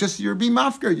no, just you're being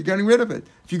mafker. You're getting rid of it.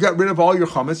 If you got rid of all your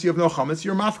chametz, you have no chametz.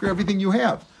 You're mafker everything you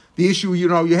have. The issue, you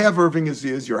have Irving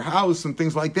is your house and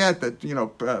things like that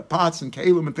pots and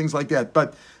kalim and things like that.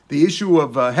 But the issue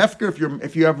of hefker,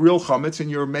 if you have real chametz and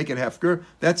you're making hefker,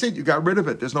 that's it. You got rid of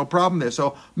it. There's no problem there.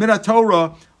 So minat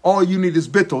Torah, all you need is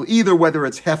bittul. Either whether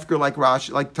it's hefker like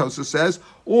Tosfos says,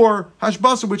 or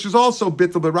hashbasa, which is also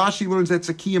bittul. But Rashi learns that's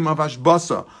a kiyum of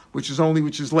hashbasa, which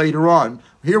is later on.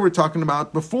 Here we're talking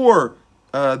about before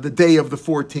the day of the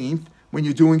 14th. When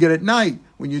you're doing it at night.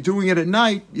 When you're doing it at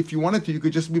night, if you wanted to, you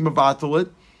could just be mevatel it,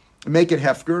 make it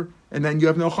hefker, and then you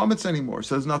have no chametz anymore.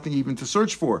 So there's nothing even to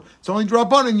search for. It's only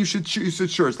drabanan. You should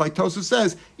sure. It's like Tosfos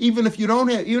says, even if the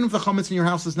chametz in your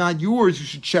house is not yours, you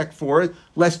should check for it,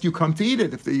 lest you come to eat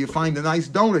it. If you find a nice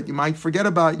donut, you might forget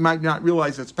about it. You might not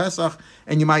realize it's Pesach,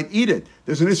 and you might eat it.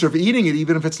 There's an issue of eating it,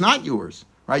 even if it's not yours,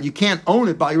 right? You can't own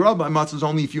it by your rabbi matzah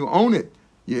only if you own it.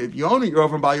 If you own it, you're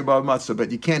over by your rabbi matzah, but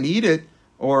you can't eat it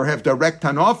or have direct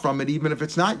hanah from it, even if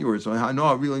it's not yours. So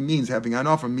hanah really means, having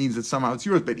hanah from means that somehow it's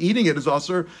yours. But eating it is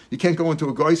also, you can't go into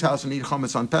a goy's house and eat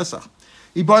chametz on Pesach.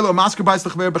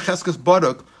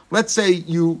 Let's say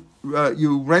you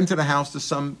rented a house to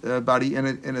somebody in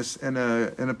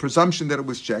a presumption that it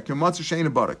was checked. And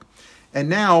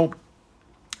now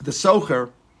the socher,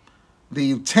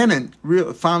 the tenant,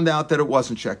 found out that it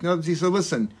wasn't checked. In other words, he said,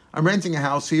 listen, I'm renting a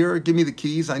house here, give me the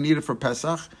keys, I need it for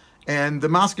Pesach. And the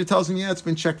masker tells him, yeah, it's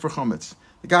been checked for chametz.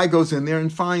 The guy goes in there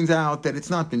and finds out that it's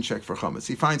not been checked for chametz.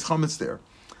 He finds chametz there.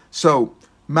 So,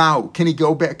 can he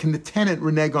go back? Can the tenant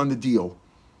renege on the deal?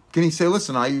 Can he say,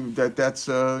 listen, that's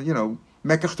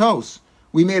mekach tos.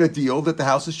 We made a deal that the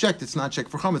house is checked. It's not checked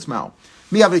for chametz.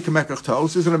 Mi'avik mekach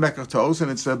tos isn't a mekach tos,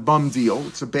 and it's a bum deal.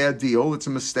 It's a bad deal. It's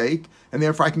a mistake, and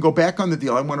therefore I can go back on the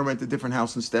deal. I want to rent a different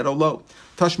house instead. Oh, lo.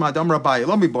 Tashma adam rabbi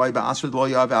lo mi boy ba'asr lo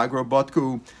yav agro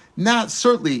botku. Not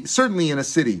certainly in a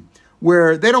city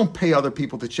where they don't pay other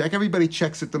people to check. Everybody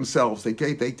checks it themselves. They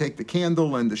take the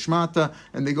candle and the shmata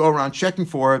and they go around checking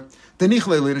for it. A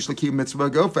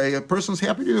person's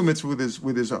happy to do mitzvah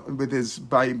with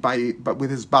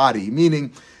his body,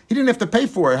 meaning he didn't have to pay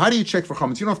for it. How do you check for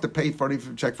chametz? You don't have to pay for it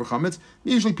to check for chametz.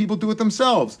 Usually people do it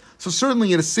themselves. So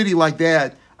certainly in a city like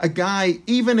that, a guy,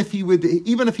 even if he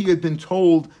had been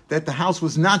told that the house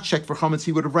was not checked for chametz,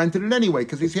 he would have rented it anyway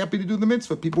because he's happy to do the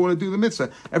mitzvah. People want to do the mitzvah.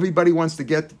 Everybody wants to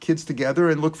get the kids together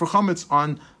and look for chametz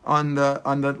on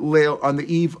the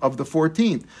eve of the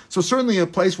 14th. So certainly a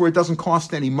place where it doesn't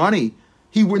cost any money,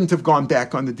 he wouldn't have gone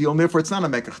back on the deal, and therefore it's not a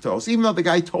mekach tos, even though the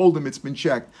guy told him it's been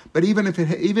checked. But even if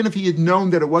he had known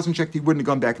that it wasn't checked, he wouldn't have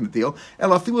gone back on the deal.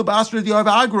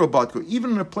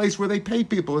 Even in a place where they pay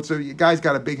people, a guy's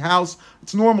got a big house,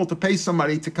 it's normal to pay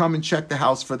somebody to come and check the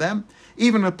house for them.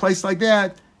 Even in a place like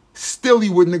that, still he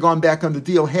wouldn't have gone back on the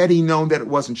deal had he known that it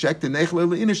wasn't checked.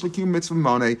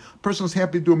 A person is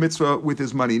happy to do a mitzvah with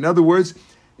his money. In other words,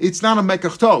 it's not a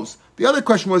mekach tos. The other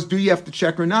question was, do you have to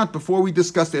check or not? Before we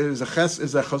discussed it as a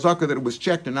chazaka that it was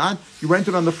checked or not. You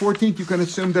rented on the 14th, you can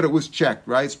assume that it was checked,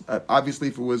 right? Obviously,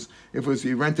 if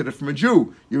you rented it from a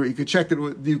Jew, you could check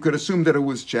that you could assume that it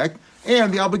was checked,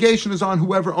 and the obligation is on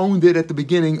whoever owned it at the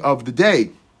beginning of the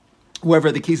day. Whoever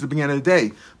had the keys at the beginning of the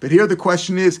day. But here the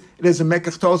question is, it is a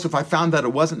mekach tos if I found that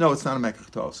it wasn't? No, it's not a mekach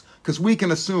tos. Because we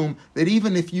can assume that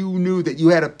even if you knew that you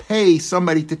had to pay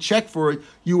somebody to check for it,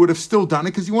 you would have still done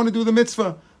it because you want to do the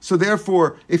mitzvah. So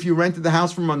therefore, if you rented the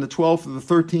house from on the 12th or the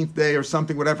 13th day or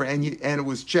something, whatever, and it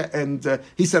was checked, and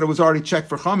he said it was already checked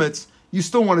for chametz, you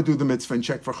still want to do the mitzvah and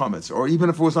check for chametz. Or even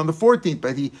if it was on the 14th,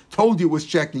 but he told you it was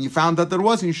checked and you found out that it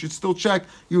wasn't, you should still check.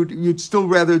 You'd still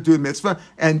rather do the mitzvah.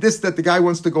 And this, that the guy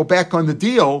wants to go back on the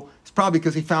deal, it's probably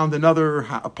because he found another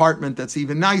apartment that's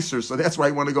even nicer, so that's why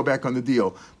he want to go back on the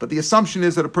deal. But the assumption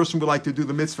is that a person would like to do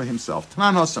the mitzvah himself.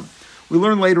 Tanan Hasam. We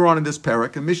learn later on in this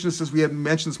parak, and Mishnah says we had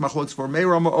mentioned this machlokes for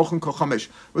Meirama Ochen Kol Chamesh.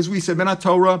 As we said, Benat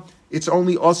Torah, it's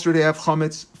only osir to have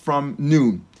chametz from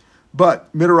noon.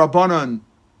 But Midrabanan,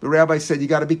 the rabbi said you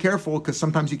got to be careful because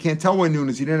sometimes you can't tell when noon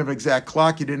is. You didn't have an exact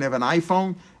clock, you didn't have an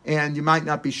iPhone, and you might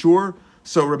not be sure.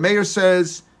 So Reb Meir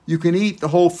says you can eat the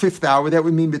whole fifth hour. That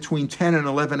would mean between 10 and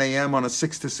 11 a.m. on a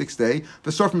 6 to 6 day.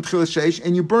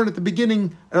 And you burn at the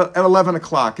beginning at 11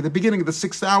 o'clock. At the beginning of the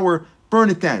 6th hour, burn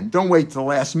it then. Don't wait till the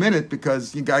last minute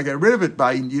because you got to get rid of it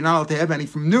you're not allowed to have any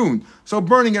from noon. So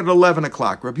burning it at 11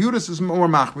 o'clock. Rabbi Yudas is more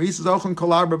machmir. He says,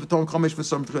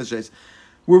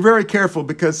 we're very careful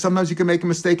because sometimes you can make a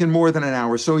mistake in more than an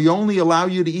hour. So he only allow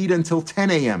you to eat until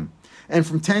 10 a.m. And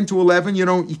from 10 to 11,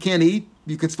 you can't eat.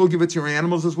 You can still give it to your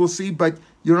animals, as we'll see, but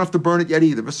you don't have to burn it yet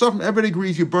either. But so everybody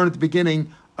agrees you burn at the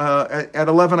beginning, at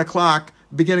 11 o'clock,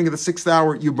 beginning of the 6th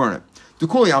hour, you burn it.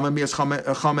 Everybody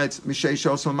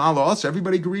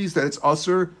agrees that it's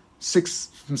usher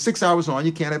from 6 hours on.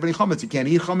 You can't have any chametz. You can't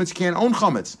eat chametz. You can't own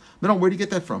chametz. No, where do you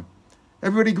get that from?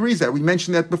 Everybody agrees that. We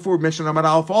mentioned that before. We mentioned Amar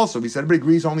Aleph also. We said everybody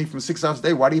agrees only from 6 hours a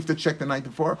day. Why do you have to check the night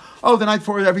before? Oh, the night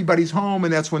before everybody's home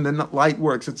and that's when the light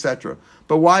works, etc.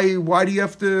 But why do you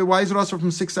have to? Why is it also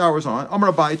from 6 hours on?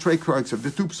 Amar Abai Trei Krogsev,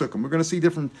 the two psukim. We're going to see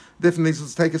different things.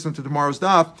 Let's take us into tomorrow's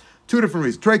daf. Two different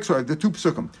reasons. The two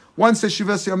psukim. One says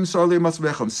Shivas Yom Sarli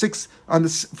Masvecham.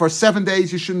 For 7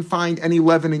 days you shouldn't find any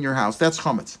leaven in your house. That's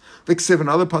chametz. Viksiv,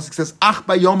 another pasuk says Ach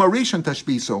Bayom Arishan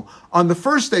Tashbiso. On the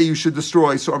first day you should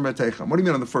destroy Sor Metechem. What do you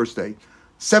mean on the first day?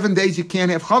 7 days you can't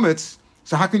have chametz.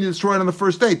 So how can you destroy it on the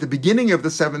first day? At the beginning of the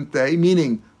 7th day,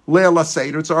 meaning Leil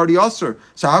Seder, it's already usher.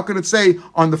 So how can it say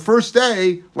on the first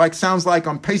day, sounds like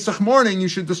on Pesach morning, you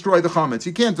should destroy the chametz?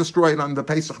 You can't destroy it on the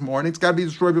Pesach morning. It's got to be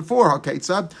destroyed before.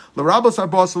 Haketzad l'rabos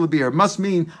arbos l'bir must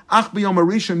mean Ach b'yom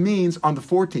Arisha means on the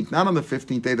 14th, not on the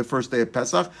 15th day, the first day of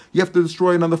Pesach. You have to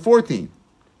destroy it on the 14th.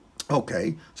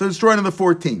 Okay, so destroy it on the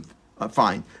 14th.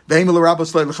 Fine. Maybe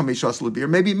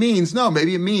it means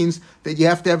that you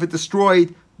have to have it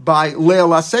destroyed by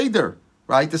Leil Seder.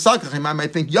 Right? The Sakachim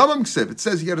might think Yomim Ksiv. It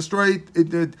says you got to destroy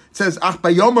it. It says Ach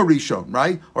Bayom Rishon,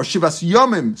 right? Or Shivas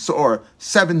Yomim, or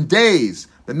 7 days.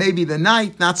 But maybe the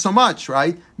night, not so much,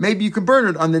 right? Maybe you can burn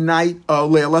it on the night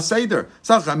of Leil Seder.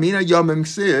 Sakachamina Yomim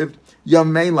Ksiv.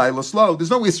 Yom Mein Laila Slow. There's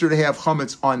no issue to have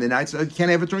chametz on the night, so you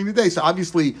can't have it during the day. So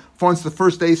obviously, once the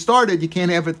first day started, you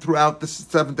can't have it throughout the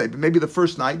 7th day. But maybe the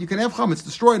first night, you can have chametz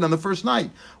destroyed on the first night.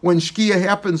 When Shkia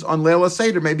happens on Leila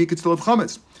Seder, maybe you could still have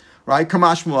chametz. Right?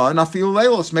 Kamash Mula, Nafil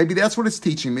Leilos. Maybe that's what it's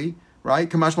teaching me. Right?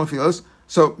 Kamash Mafilos.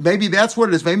 So maybe that's what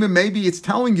it is. Maybe it's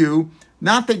telling you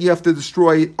not that you have to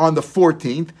destroy it on the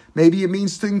 14th. Maybe it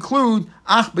means to include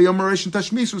Ach B'Yom Rishon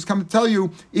Tashmisu is come to tell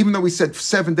you, even though we said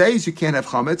 7 days you can't have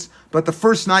chametz, but the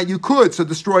first night you could, so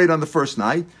destroy it on the first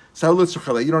night. So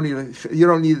you don't need a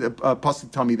pasuk to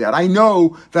tell me that. I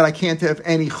know that I can't have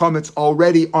any chametz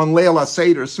already on Leil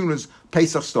Seder as soon as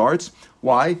Pesach starts.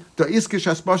 Why? There's a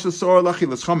hekesh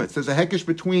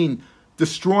between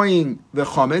destroying the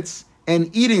chametz and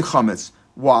eating chametz.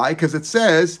 Why? Because it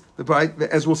says,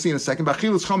 as we'll see in a second, and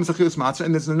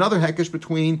there's another hekesh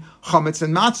between chametz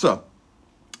and matzah.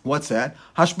 What's that?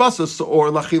 Hashbasas or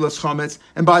lachilas chametz.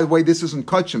 And by the way, this isn't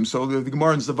kachim. So the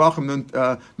Gemara in Zavachim,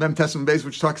 Mem Tessim Beis,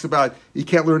 which talks about you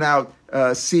can't learn out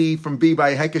C from B by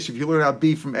a hekesh. If you learn out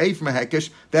B from A from a hekesh,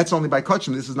 that's only by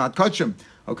kachim. This is not kachim.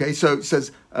 Okay, so it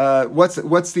says, what's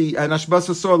the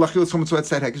Nashbasa Sor Lachilas Chametz? What's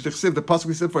that hekesh? The pasuk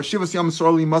we said for Shivas Yom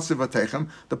Sorli Matziv Atechem.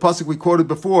 The pasuk we quoted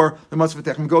before, the Matziv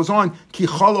Atechem goes on Ki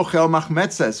Cholochel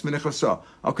Machmetzes Minechasa.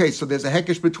 Okay, so there's a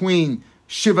hekesh between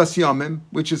Shivas Yomim,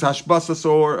 which is Hashbasa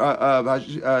Sor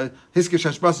Hiskish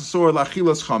Hashbasa Sor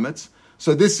Lachilas Chametz.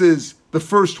 So this is the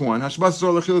first one. Hashbasa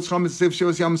Sor Lachilas Chametz.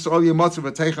 Shivas Yom Sorli Matziv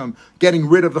Atechem. Getting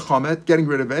rid of the chametz, getting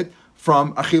rid of it.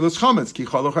 From Achilas Chametz, Ki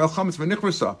Chalochel Chametz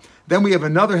v'Nichrasa. Then we have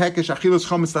another hekesh, Achilas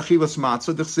Chametz, Achilas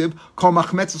Matzah, D'chsiv, Kol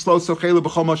Machmetzes Lo Sochelu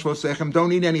B'chol Mashvosechem.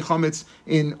 Don't eat any chametz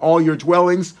in all your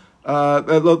dwellings. Lo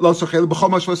Sochelu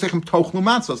B'chol Mashvosechem Tochlu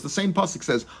Matzos. The same pasuk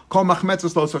says, Kol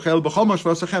Machmetzes Lo Sochelu B'chol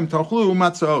Mashvosechem Tochlu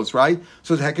Matzos. Right?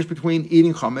 So the hekesh between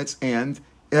eating chametz and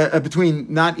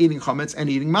between not eating chametz and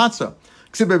eating matzah.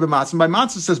 By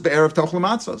matzah says be'erev tochel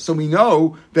matzah. So we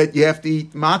know that you have to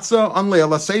eat matzah on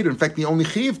Leil Seder. In fact, the only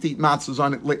chiyuv to eat matzah is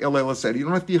on Leil Seder. You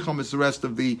don't have to eat chametz the rest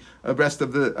of the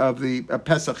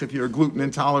Pesach if you're gluten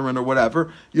intolerant or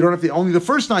whatever. You don't have to. Only the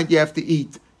first night you have to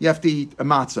eat you have to eat a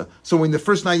matzah. So when the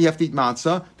first night you have to eat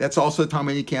matzah, that's also the time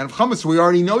when you can't have chametz. So we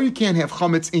already know you can't have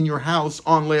chametz in your house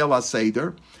on Leil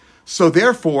HaSeder. So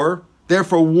therefore,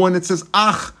 when it says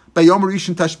ach bayom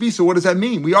rishon tashbisu, what does that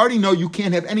mean? We already know you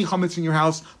can't have any chametz in your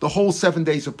house the whole 7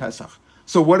 days of Pesach.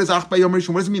 So what is ach bayom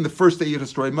rishon? What does it mean the first day you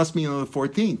destroy? It must mean on the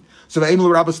 14th. So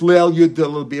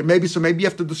maybe you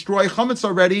have to destroy chametz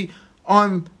already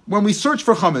on when we search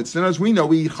for chametz. And as we know,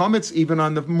 we eat chametz even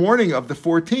on the morning of the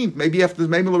 14th. Maybe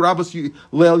l'rabas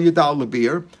leil yadal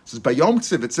lebir. It says bayom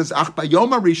ksiv. It says ach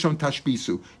bayom arishon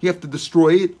tashbisu. You have to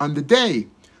destroy it on the day.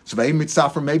 So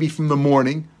maybe from the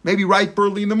morning, maybe right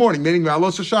early in the morning, meaning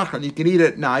alos shachar, and you can eat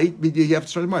it at night. You have to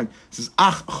start in the morning. It says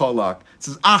ach cholak. It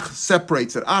says ach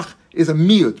separates it. Ach is a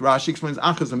miyut. Rashi explains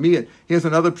ach is a miyut. Here's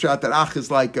another pshat that ach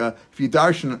is like if you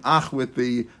darshan ach with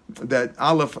that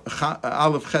aleph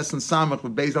ches and samach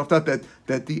with beis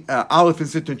that the aleph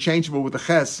is interchangeable with the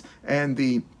ches and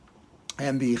the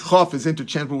chof is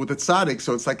interchangeable with the tzaddik,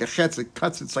 so it's like a chetz,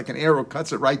 it's like an arrow,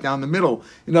 cuts it right down the middle.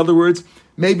 In other words,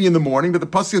 maybe in the morning, but the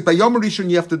pasuk is by Yom Rishon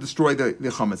you have to destroy the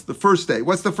chametz. The first day.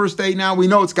 What's the first day now? We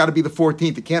know it's got to be the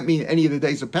 14th. It can't mean any of the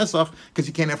days of Pesach because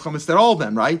you can't have chametz at all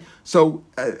then, right? So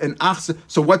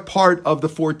so what part of the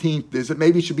 14th is it?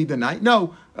 Maybe it should be the night.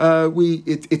 No,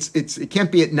 it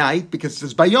can't be at night because it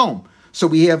says Bayom. So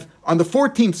we have on the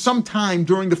 14th, sometime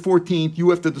during the 14th,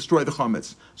 you have to destroy the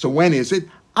chametz. So when is it?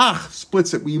 Ach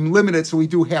splits it. We limit it, so we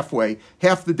do halfway.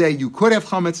 Half the day you could have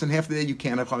chametz, and half the day you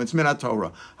can't have chametz. Minat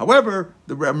Torah. However,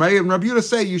 the Rabbi Yehuda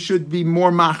say you should be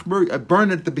more machber, burn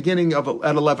it at the beginning at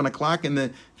 11 o'clock, at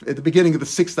the beginning of the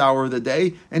 6th hour of the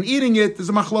day, and eating it. There's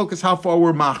a machlokas how far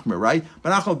we're machmer, right?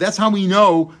 But that's how we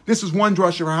know. This is one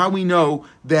drasha for how we know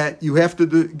that you have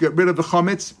to get rid of the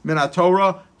chametz minat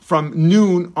Torah from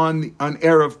noon on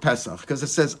Erev Pesach, because it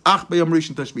says ach b'yom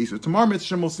rishon tashbisu. Tomorrow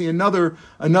mitzvah we'll see another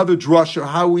drasha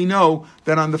how we know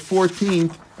that on the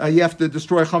 14th you have to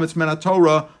destroy chametz minat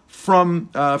Torah from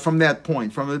that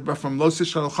point, from lo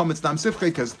sishchal chametz dam sifchei,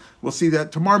 because we'll see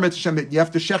that tomorrow mitzvah you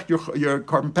have to shecht your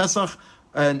korban Pesach.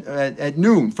 And at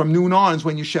noon, from noon on is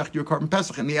when you shecht your korban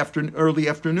Pesach in the early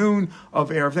afternoon of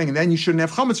Erev thing, and then you shouldn't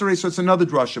have chametz already. So it's another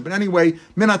drasha. But anyway,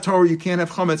 minat Torah you can't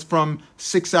have chametz from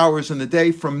 6 hours in the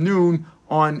day from noon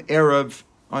on Erev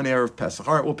Pesach.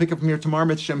 All right, we'll pick up from here tomorrow.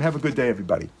 Mitzvah. Have a good day,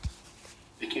 everybody.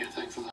 Thank you.